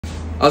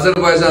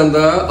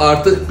Azərbaycanda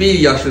artıq 1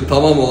 yaşı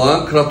tamam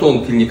olan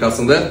Kraton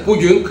klinikasında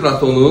bugün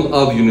Kratonun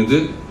ad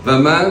günüdür və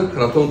mən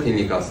Kraton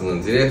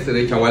klinikasının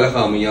direktoru Kəmalə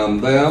xanımın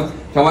yanındayım.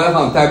 Kəmalə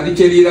xanım,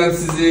 təbrik edirəm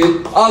sizi.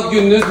 Ad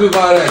gününüz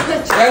mübarək.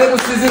 Yəni bu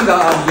sizin də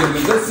ad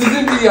gününüzdür.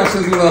 Sizin 1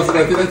 yaşınız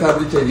münasibətilə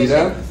təbrik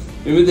edirəm.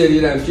 Ümid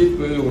edirəm ki,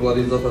 böyük uğurlar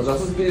imza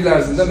atacaqsınız. Bir il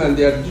ərzində mən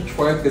deyərdim ki,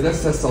 kifayət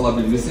qədər səs sala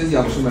bilmişsiniz,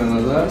 yaxşı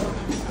mənada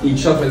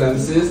inkişaf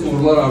eləmişsiniz.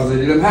 Uğurlar arzu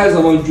edirəm. Hər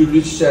zaman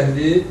güllü,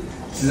 çiçəkli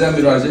sizə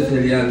müraciət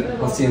edən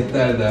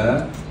pasiyentlər də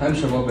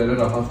həmişə belə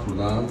rahat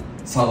buradan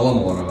sağlam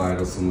olaraq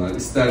ayrılsınlar.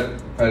 İstər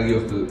fərqi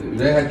yoxdur,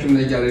 ürək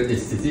həkiminə gəlir,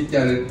 estetik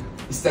gəlir,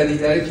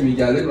 istədikləri kimi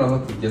gəlib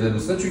rahat gedə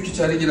bilsinlər. Çünki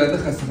içəri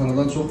girəndə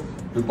xəstəxanadan çox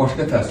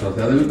başqa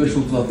təəssürat, yəni bir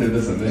 5-30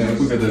 edəsən də, yəni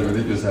bu qədər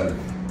belə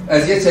gözəldir.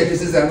 Əziyyət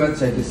çəkirsiniz, zəhmət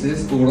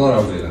çəkirsiniz, uğurlar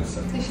arzu edirəm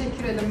sizə.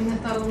 Teşekkür ederim,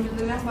 minnətdarlığımı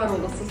bildirirəm, var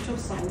olasınız,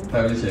 çox sağ olun.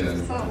 Təbrik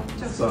edirəm. Sağ olun,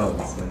 çox sağ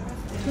olun.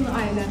 Bütün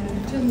ailəmi,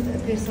 bütün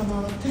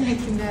personalı, bütün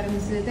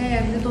həkimlərimizi,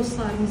 dəyərli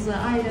dostlarımızı,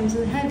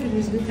 ailəmizin hər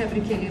birinizini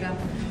təbrik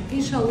edirəm.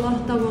 İnşallah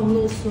davamlı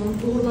olsun,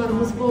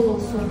 uğurlarımız bol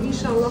olsun.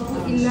 İnşallah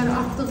bu illər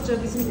artdıqca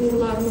bizim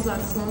uğurlarımız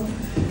artsın.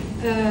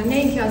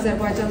 Nəinki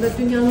Azərbaycanda,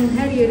 dünyanın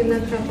hər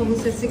yerindən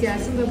Kratonun səsi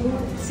gəlsin və bu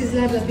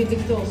sizlərlə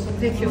birlikdə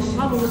olsun. Tək yox,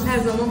 hamımız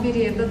hər zaman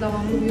bir yerdə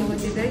davamlı bir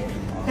yola gedək.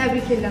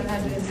 Təbrik edirəm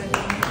hər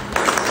birinizə.